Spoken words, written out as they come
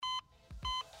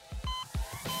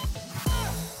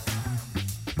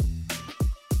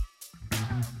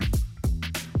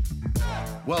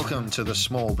Welcome to the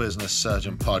Small Business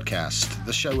Surgeon Podcast,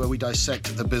 the show where we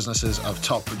dissect the businesses of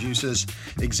top producers,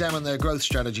 examine their growth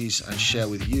strategies, and share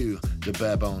with you the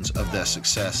bare bones of their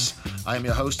success. I am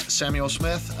your host, Samuel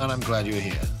Smith, and I'm glad you're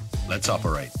here. Let's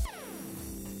operate.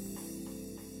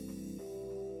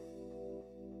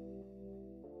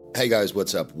 Hey guys,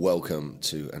 what's up? Welcome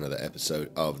to another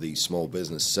episode of the Small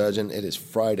Business Surgeon. It is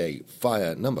Friday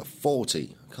Fire number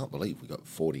 40. I can't believe we got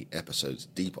 40 episodes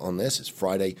deep on this. It's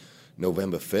Friday,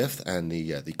 November 5th, and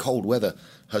the cold weather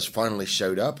has finally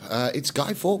showed up. It's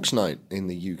Guy Fawkes night in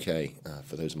the UK.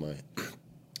 For those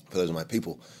of my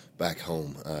people back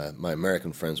home, my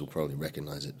American friends will probably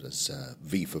recognize it as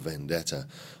V for Vendetta.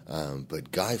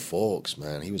 But Guy Fawkes,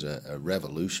 man, he was a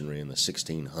revolutionary in the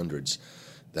 1600s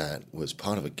that was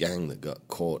part of a gang that got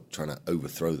caught trying to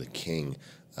overthrow the king.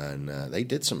 And they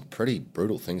did some pretty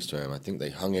brutal things to him. I think they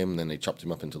hung him, then they chopped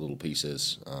him up into little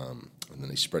pieces, and then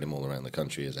they spread him all around the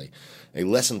country as a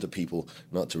lesson to people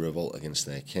not to revolt against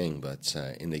their king. But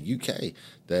in the UK,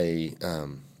 they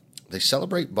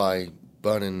celebrate by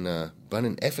burning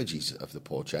effigies of the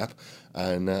poor chap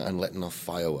and letting off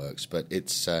fireworks. But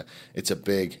it's a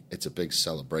big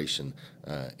celebration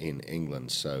in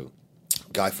England. So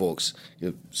Guy Fawkes,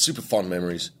 super fond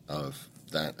memories of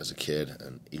that as a kid,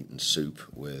 and eating soup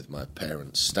with my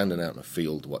parents, standing out in a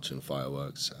field watching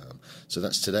fireworks. So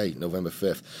that's today, November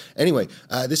 5th. Anyway,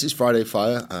 this is Friday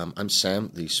Fire. I'm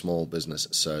Sam, the Small Business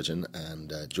Surgeon,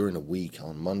 and during the week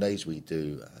on Mondays we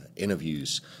do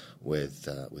interviews with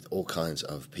all kinds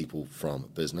of people from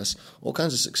business, all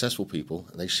kinds of successful people.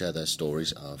 They share their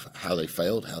stories of how they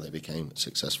failed, how they became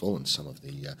successful, and some of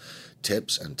the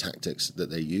tips and tactics that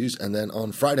they use. And then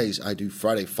on Fridays, I do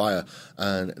Friday Fire,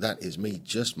 and that is me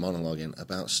just monologuing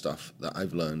about stuff that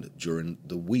I've learned during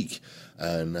the week.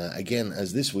 And again,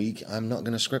 as this week, I'm not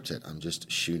going to script it. I'm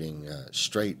just shooting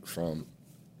straight from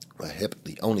my hip.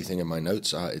 The only thing in my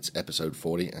notes are it's episode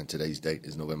 40, and today's date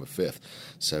is November 5th.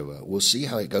 So we'll see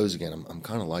how it goes again. I'm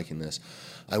kind of liking this.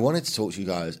 I wanted to talk to you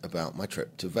guys about my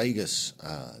trip to Vegas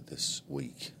this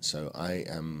week. So I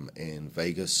am in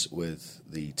Vegas with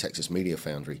the Texas Media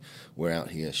Foundry. We're out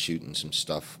here shooting some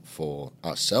stuff for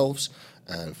ourselves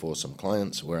and for some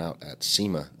clients. We're out at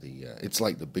SEMA. It's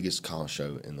like the biggest car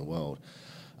show in the world.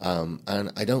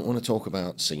 And I don't want to talk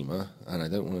about SEMA, and I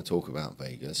don't want to talk about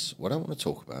Vegas. What I want to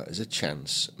talk about is a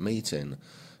chance meeting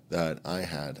that I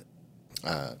had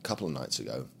a couple of nights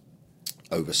ago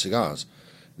over cigars.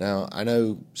 Now, I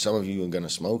know some of you are going to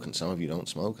smoke, and some of you don't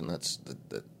smoke, and that's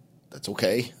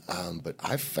okay. But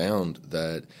I've found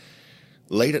that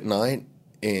late at night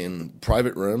in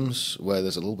private rooms where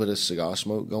there's a little bit of cigar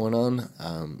smoke going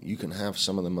on, you can have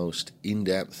some of the most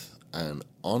in-depth and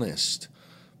honest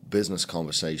business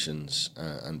conversations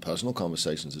and personal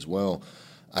conversations as well.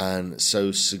 And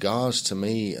so cigars to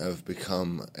me have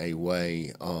become a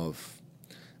way of,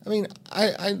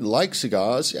 I like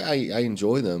cigars, I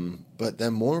enjoy them, but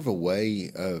they're more of a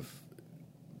way of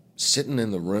sitting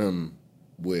in the room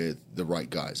with the right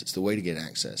guys. It's the way to get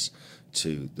access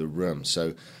to the room.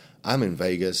 So I'm in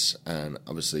Vegas, and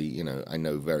obviously, I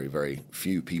know very, very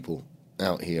few people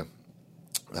out here,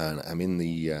 and I'm in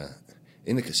the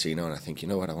casino, and I think, you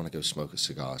know what, I want to go smoke a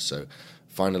cigar. So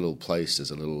find a little place.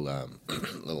 There's a little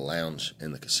little lounge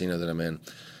in the casino that I'm in,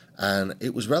 and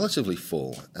it was relatively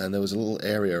full, and there was a little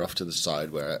area off to the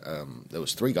side where there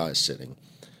was three guys sitting,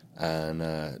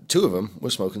 and two of them were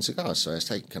smoking cigars. So I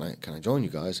said, hey, can I join you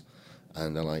guys?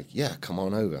 And they're like, yeah, come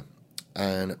on over.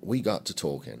 And we got to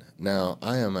talking. Now,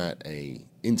 I am at a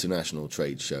international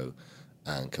trade show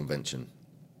and convention,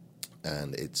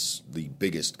 and it's the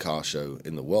biggest car show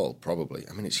in the world, probably.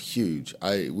 It's huge.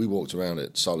 We walked around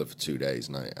it solid for 2 days,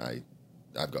 and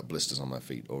I've got blisters on my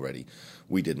feet already.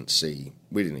 We didn't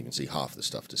even see half the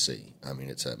stuff to see.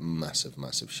 It's a massive,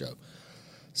 massive show.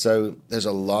 So there's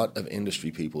a lot of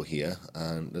industry people here,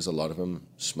 and there's a lot of them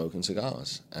smoking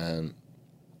cigars. And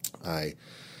I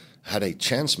had a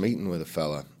chance meeting with a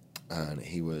fella, and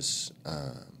he was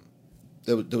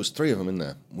there was three of them in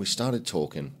there. We started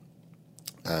talking,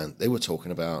 and they were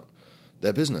talking about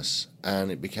their business,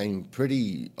 and it became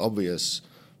pretty obvious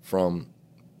from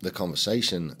the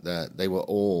conversation that they were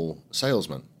all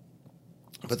salesmen.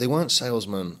 But they weren't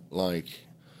salesmen like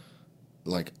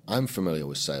I'm familiar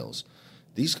with sales.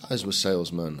 These guys were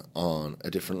salesmen on a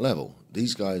different level.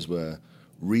 These guys were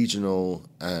regional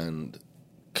and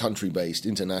country-based,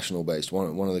 international-based.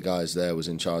 One of the guys there was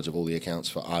in charge of all the accounts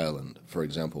for Ireland, for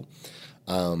example.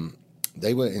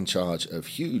 They were in charge of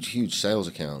huge sales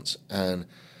accounts, and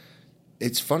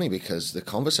it's funny because the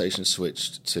conversation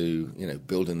switched to,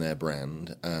 building their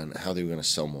brand and how they were going to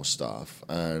sell more stuff.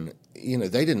 And,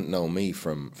 they didn't know me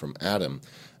from Adam.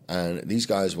 And these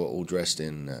guys were all dressed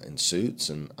in suits,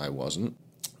 and I wasn't.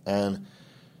 And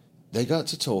they got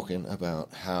to talking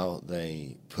about how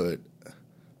they put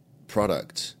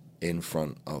product in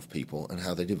front of people and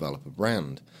how they develop a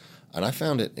brand. And I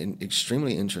found it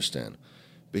extremely interesting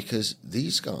because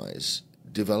these guys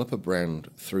develop a brand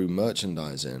through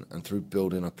merchandising and through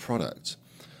building a product.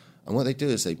 And what they do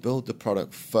is they build the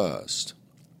product first,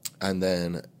 and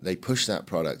then they push that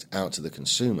product out to the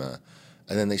consumer,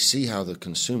 and then they see how the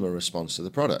consumer responds to the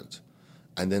product.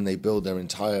 And then they build their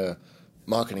entire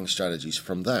marketing strategies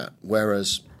from that.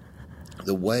 Whereas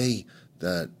the way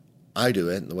that I do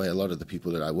it, and the way a lot of the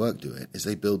people that I work do it, is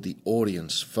they build the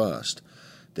audience first.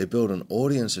 They build an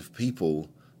audience of people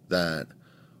that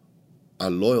are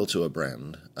loyal to a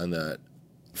brand and that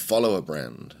follow a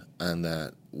brand and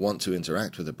that want to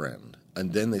interact with a brand,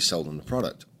 and then they sell them the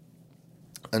product.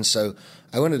 And so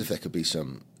I wondered if there could be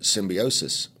some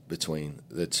symbiosis between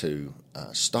the two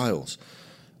styles.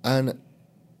 And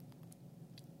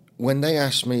when they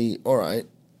asked me, all right,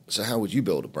 so how would you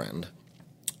build a brand?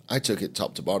 I took it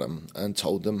top to bottom and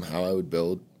told them how I would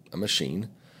build a machine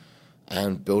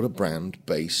and build a brand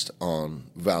based on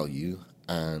value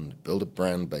and build a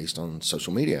brand based on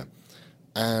social media.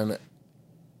 And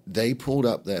they pulled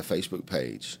up their Facebook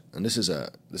page, and this is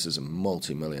a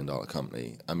multi-million-dollar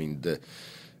company. I mean,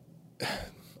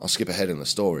 I'll skip ahead in the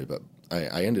story, but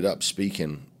I ended up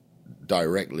speaking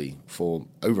directly for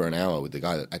over an hour with the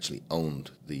guy that actually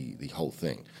owned the whole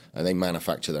thing. And they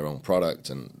manufacture their own product,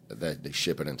 and they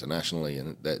ship it internationally,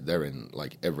 and they're in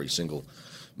like every single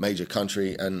major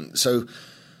country. And so,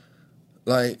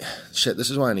 like, shit, this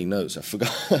is why I need notes. I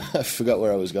forgot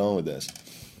where I was going with this.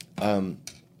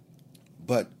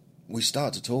 But we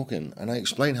started talking, and I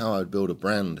explained how I would build a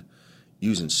brand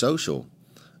using social,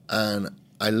 and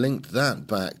I linked that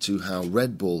back to how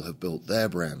Red Bull have built their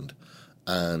brand,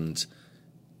 and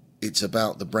it's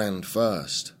about the brand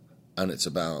first, and it's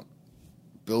about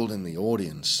building the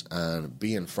audience and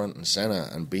being front and center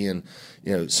and being,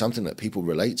 something that people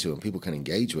relate to and people can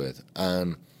engage with.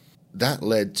 And that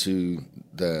led to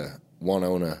the one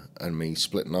owner and me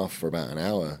splitting off for about an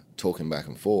hour, talking back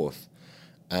and forth.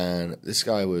 And this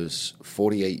guy was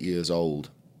 48 years old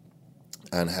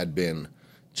and had been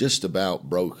just about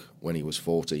broke when he was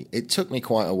 40. It took me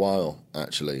quite a while,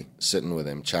 actually, sitting with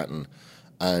him, chatting,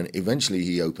 and eventually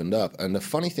he opened up. And the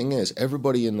funny thing is,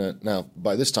 everybody now,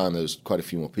 by this time there was quite a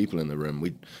few more people in the room.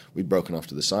 We'd broken off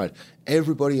to the side.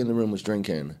 Everybody in the room was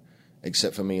drinking,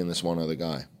 except for me and this one other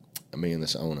guy, me and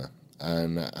this owner.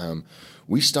 And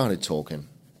we started talking,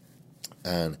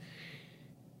 and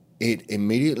it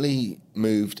immediately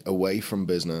moved away from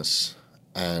business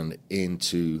and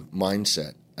into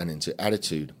mindset and into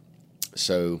attitude.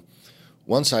 So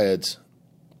once I had,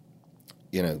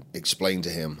 explained to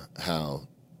him how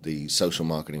the social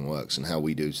marketing works and how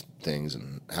we do things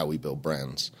and how we build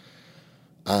brands,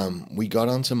 we got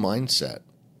onto mindset.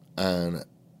 And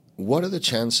what are the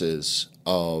chances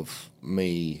of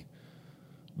me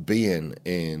being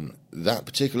in that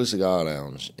particular cigar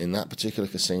lounge, in that particular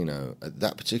casino, at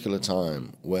that particular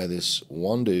time, where this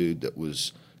one dude that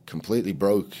was completely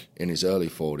broke in his early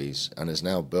 40s and has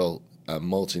now built a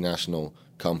multinational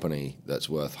company that's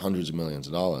worth hundreds of millions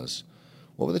of dollars,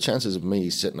 what were the chances of me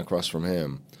sitting across from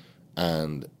him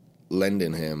and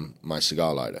lending him my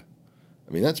cigar lighter?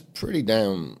 I mean, that's pretty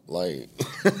damn,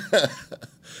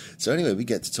 So anyway, we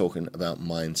get to talking about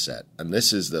mindset, and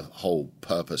this is the whole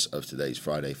purpose of today's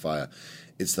Friday Fire.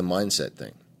 It's the mindset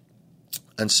thing.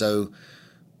 And so,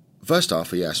 first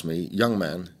off, he asked me, young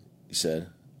man, he said,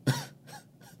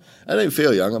 I don't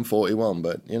feel young, I'm 41,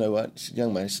 but you know what?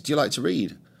 Young man, he said, do you like to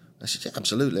read? I said, yeah,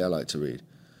 absolutely, I like to read.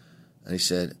 And he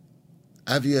said,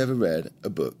 have you ever read a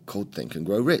book called Think and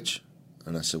Grow Rich?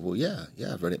 And I said, well, yeah,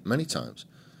 I've read it many times.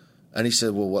 And he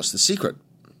said, well, what's the secret?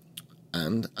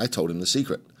 And I told him the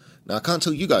secret. Now, I can't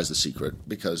tell you guys the secret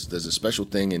because there's a special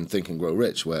thing in Think and Grow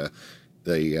Rich where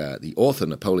the author,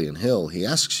 Napoleon Hill, he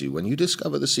asks you, when you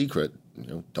discover the secret,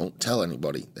 don't tell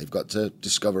anybody. They've got to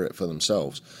discover it for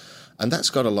themselves. And that's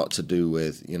got a lot to do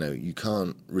with, you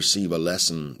can't receive a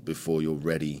lesson before you're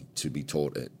ready to be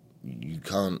taught it. You're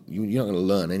not going to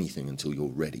learn anything until you're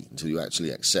ready, until you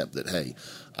actually accept that, hey,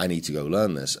 I need to go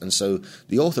learn this. And so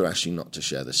the author asks you not to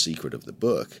share the secret of the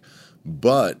book.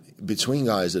 But between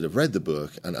guys that have read the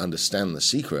book and understand the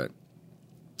secret,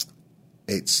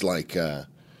 it's like,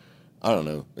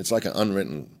 it's like an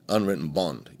unwritten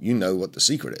bond. You know what the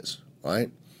secret is, right?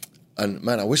 And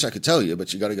man, I wish I could tell you,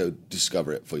 but you got to go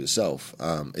discover it for yourself.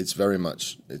 It's very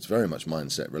much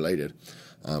mindset related,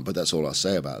 but that's all I'll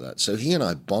say about that. So he and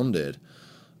I bonded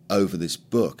over this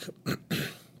book.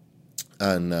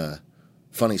 And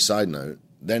funny side note,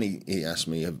 then he asked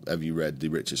me, have you read The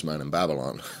Richest Man in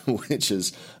Babylon? Which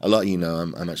is, a lot of you know,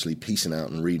 I'm actually piecing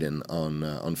out and reading on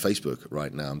Facebook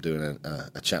right now. I'm doing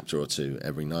a chapter or two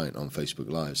every night on Facebook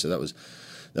Live. So that was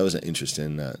an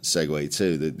interesting segue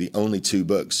too. The only two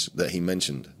books that he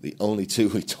mentioned, the only two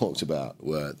we talked about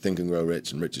were Think and Grow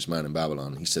Rich and Richest Man in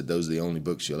Babylon. He said those are the only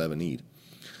books you'll ever need.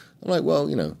 I'm like, well,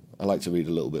 I like to read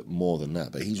a little bit more than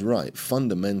that. But he's right.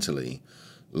 Fundamentally,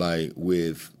 like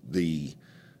with the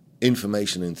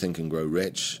information in Think and Grow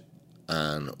Rich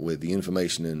and with the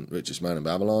information in Richest Man in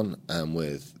Babylon and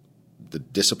with the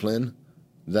discipline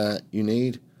that you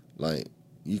need, like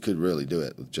you could really do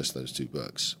it with just those two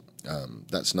books.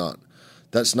 That's not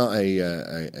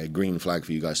a green flag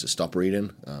for you guys to stop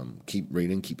reading. Keep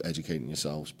reading, keep educating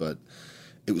yourselves. But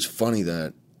it was funny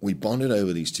that we bonded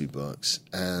over these two books,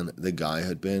 and the guy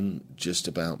had been just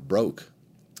about broke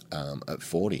at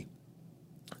 40.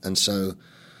 And so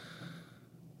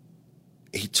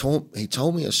he told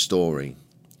me a story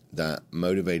that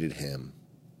motivated him,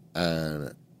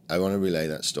 and I want to relay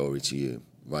that story to you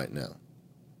right now.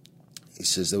 He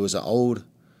says there was no,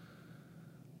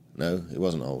 it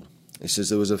wasn't old. He says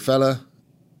there was a fella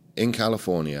in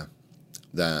California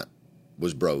that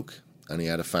was broke, and he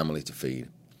had a family to feed.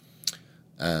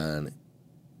 And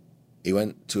he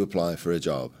went to apply for a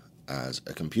job as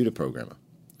a computer programmer.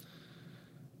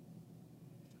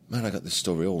 Man, I got this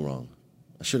story all wrong.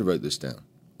 I should have wrote this down.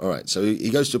 All right, so he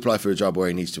goes to apply for a job where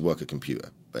he needs to work a computer,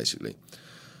 basically.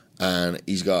 And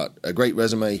he's got a great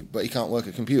resume, but he can't work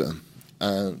a computer.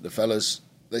 And the fellas,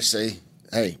 they say,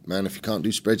 hey, man, if you can't do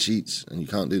spreadsheets and you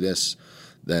can't do this,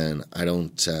 then I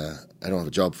don't have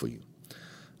a job for you.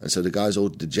 And so the guy's all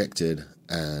dejected,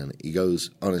 and he goes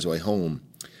on his way home,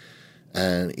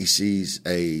 and he sees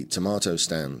a tomato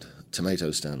stand,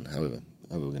 however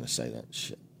we're going to say that,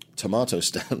 shit. Tomato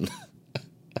stand.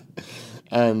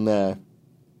 And the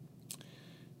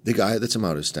guy at the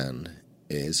tomato stand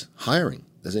is hiring.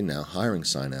 There's a now hiring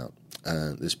sign out.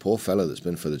 This poor fellow that's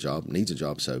been for the job, needs a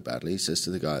job so badly, he says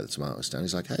to the guy at the tomato stand,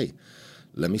 he's like, hey,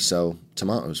 let me sell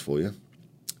tomatoes for you,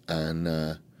 and,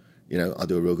 I'll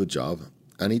do a real good job.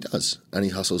 And he does. And he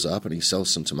hustles up and he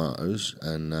sells some tomatoes,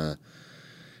 and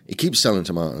he keeps selling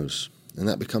tomatoes, and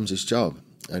that becomes his job.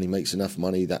 And he makes enough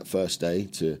money that first day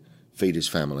to feed his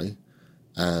family.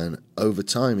 And over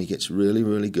time, he gets really,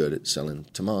 really good at selling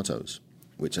tomatoes,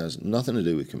 which has nothing to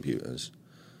do with computers,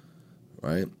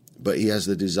 right? But he has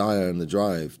the desire and the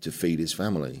drive to feed his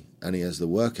family, and he has the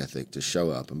work ethic to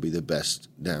show up and be the best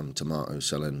damn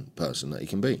tomato-selling person that he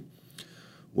can be.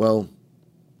 Well,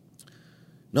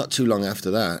 not too long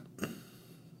after that,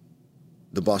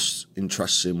 the boss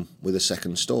entrusts him with a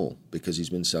second stall because he's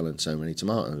been selling so many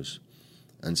tomatoes.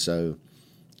 And so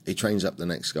he trains up the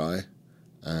next guy,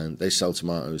 and they sell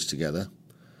tomatoes together.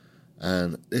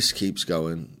 And this keeps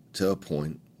going to a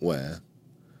point where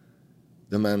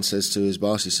the man says to his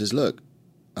boss, he says, look,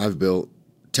 I've built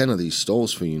 10 of these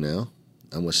stalls for you now,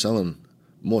 and we're selling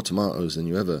more tomatoes than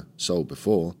you ever sold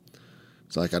before.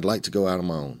 It's like, I'd like to go out on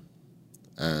my own.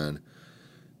 And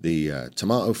the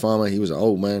tomato farmer, he was an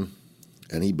old man,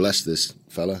 and he blessed this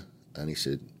fella, and he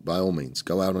said, by all means,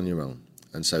 go out on your own.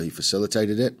 And so he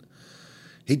facilitated it.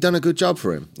 He'd done a good job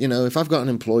for him. If I've got an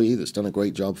employee that's done a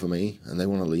great job for me, and they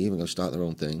want to leave and go start their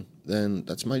own thing, then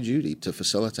that's my duty to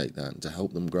facilitate that and to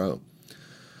help them grow.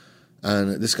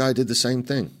 And this guy did the same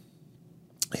thing.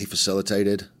 He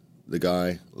facilitated the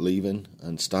guy leaving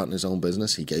and starting his own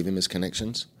business. He gave him his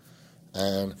connections.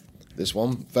 And this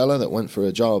one fella that went for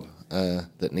a job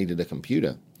that needed a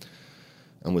computer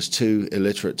and was too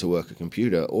illiterate to work a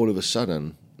computer, all of a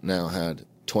sudden now had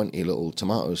 20 little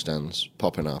tomato stands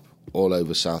popping up all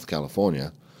over South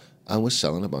California and was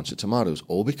selling a bunch of tomatoes,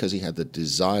 all because he had the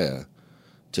desire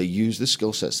to use the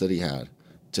skill sets that he had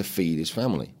to feed his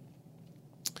family.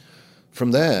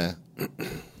 From there,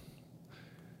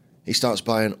 he starts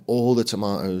buying all the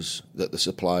tomatoes that the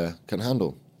supplier can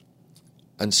handle.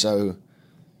 And so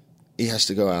he has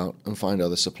to go out and find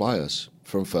other suppliers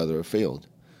from further afield.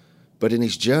 But in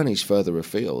his journeys further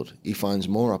afield, he finds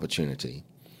more opportunity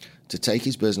to take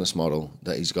his business model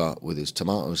that he's got with his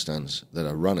tomato stands that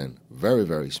are running very,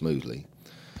 very smoothly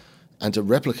and to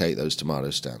replicate those tomato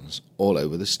stands all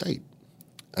over the state.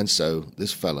 And so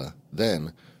this fella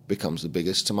then becomes the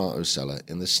biggest tomato seller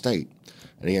in the state,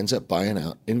 and he ends up buying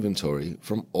out inventory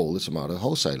from all the tomato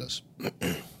wholesalers.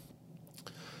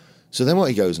 So then what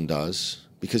he goes and does,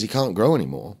 because he can't grow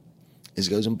anymore, is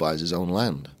he goes and buys his own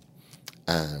land,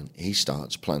 and he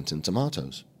starts planting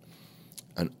tomatoes.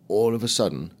 And all of a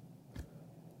sudden,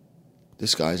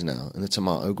 this guy's now in the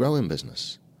tomato growing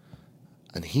business.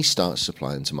 And he starts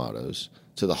supplying tomatoes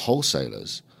to the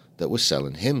wholesalers that was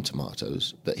selling him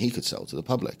tomatoes that he could sell to the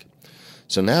public.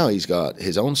 So now he's got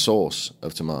his own source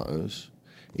of tomatoes.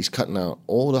 He's cutting out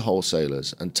all the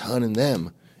wholesalers and turning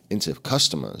them into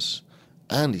customers.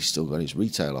 And he's still got his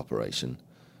retail operation.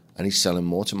 And he's selling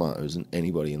more tomatoes than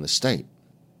anybody in the state.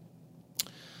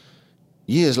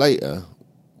 Years later,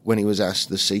 when he was asked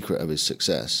the secret of his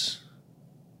success,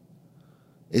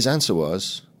 his answer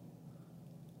was,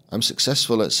 I'm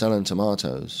successful at selling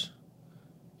tomatoes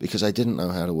because I didn't know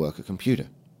how to work a computer.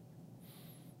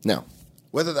 Now,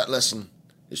 whether that lesson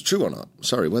is true or not,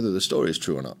 whether the story is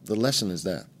true or not, the lesson is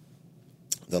there.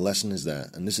 The lesson is there.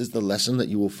 And this is the lesson that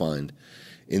you will find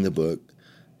in the book,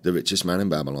 The Richest Man in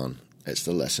Babylon. It's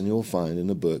the lesson you will find in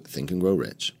the book, Think and Grow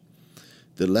Rich.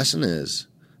 The lesson is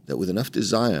that with enough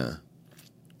desire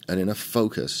and enough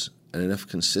focus and enough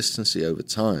consistency over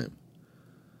time,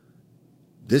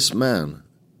 this man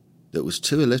that was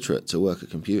too illiterate to work a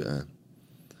computer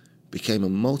became a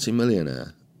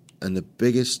multimillionaire and the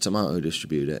biggest tomato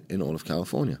distributor in all of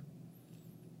California.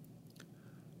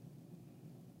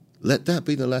 Let that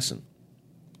be the lesson.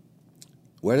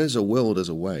 Where there's a will, there's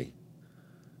a way.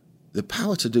 The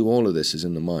power to do all of this is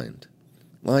in the mind.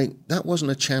 Like, that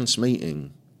wasn't a chance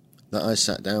meeting that I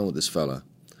sat down with this fella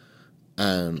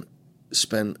and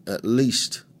spent at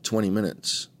least 20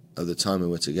 minutes of the time we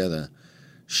were together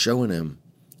showing him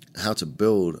how to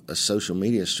build a social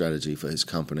media strategy for his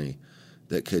company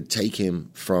that could take him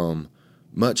from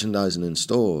merchandising in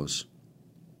stores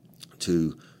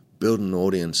to build an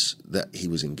audience that he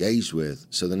was engaged with.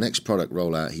 So the next product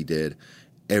rollout he did,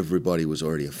 everybody was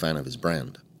already a fan of his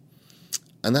brand.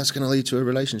 And that's going to lead to a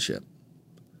relationship.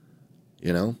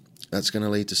 You know, that's going to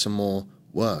lead to some more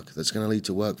work. That's going to lead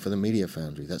to work for the Media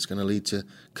Foundry. That's going to lead to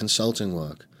consulting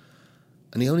work.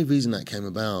 And the only reason that came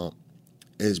about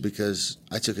is because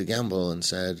I took a gamble and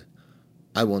said,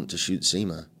 I want to shoot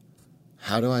SEMA.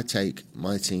 How do I take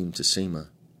my team to SEMA?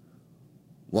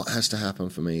 What has to happen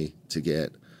for me to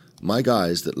get my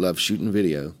guys that love shooting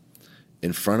video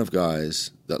in front of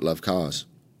guys that love cars,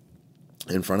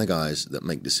 in front of guys that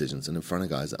make decisions, and in front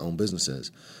of guys that own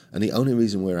businesses? And the only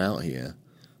reason we're out here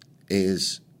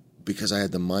is because I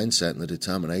had the mindset and the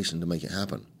determination to make it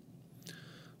happen.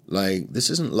 Like, this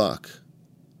isn't luck.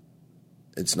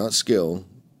 It's not skill.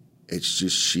 It's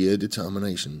just sheer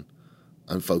determination.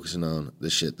 I'm focusing on the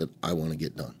shit that I want to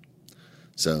get done.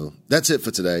 So that's it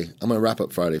for today. I'm going to wrap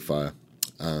up Friday Fire.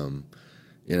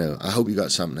 I hope you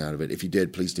got something out of it. If you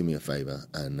did, please do me a favor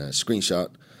and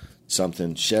screenshot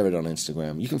something, share it on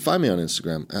Instagram. You can find me on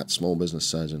Instagram at Small Business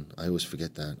Surgeon. I always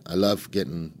forget that. I love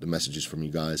getting the messages from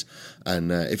you guys.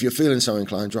 And if you're feeling so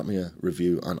inclined, drop me a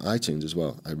review on iTunes as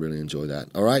well. I really enjoy that.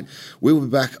 All right. We will be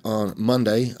back on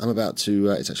Monday. I'm about to,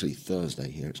 it's actually Thursday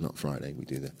here. It's not Friday. We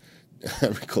do the I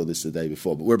record this the day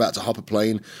before, but we're about to hop a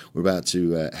plane. We're about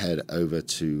to head over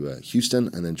to Houston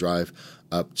and then drive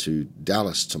up to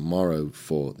Dallas tomorrow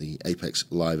for the Apex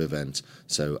Live event.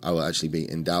 So I will actually be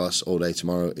in Dallas all day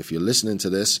tomorrow. If you're listening to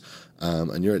this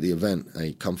and you're at the event,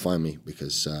 hey, come find me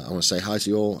because I want to say hi to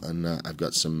you all, and I've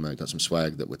got some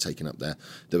swag that we're taking up there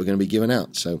that we're going to be giving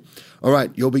out. So, all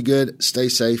right, you'll be good. Stay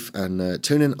safe, and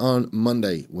tune in on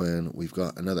Monday when we've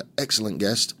got another excellent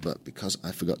guest. But because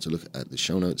I forgot to look at the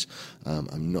show notes,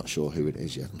 I'm not sure who it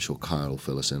is yet. I'm sure Kyle will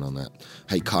fill us in on that.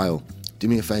 Hey, Kyle, do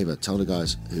me a favor. Tell the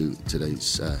guys who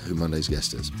Monday's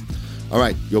guest is. All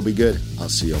right, you'll be good. I'll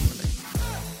see you on Monday.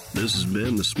 This has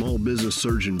been the Small Business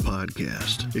Surgeon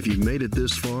Podcast. If you've made it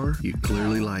this far, you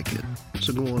clearly like it.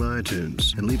 So go on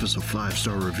iTunes and leave us a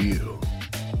 5-star review.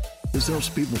 This helps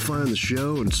people find the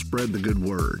show and spread the good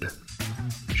word.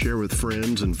 Share with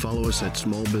friends and follow us at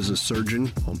Small Business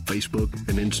Surgeon on Facebook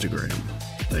and Instagram.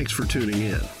 Thanks for tuning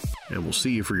in, and we'll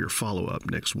see you for your follow-up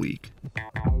next week.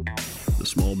 The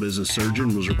Small Business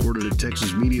Surgeon was recorded at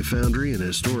Texas Media Foundry in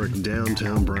historic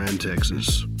downtown Bryan,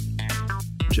 Texas.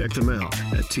 Check them out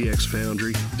at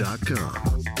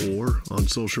txfoundry.com or on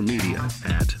social media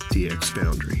at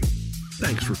txfoundry.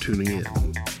 Thanks for tuning in.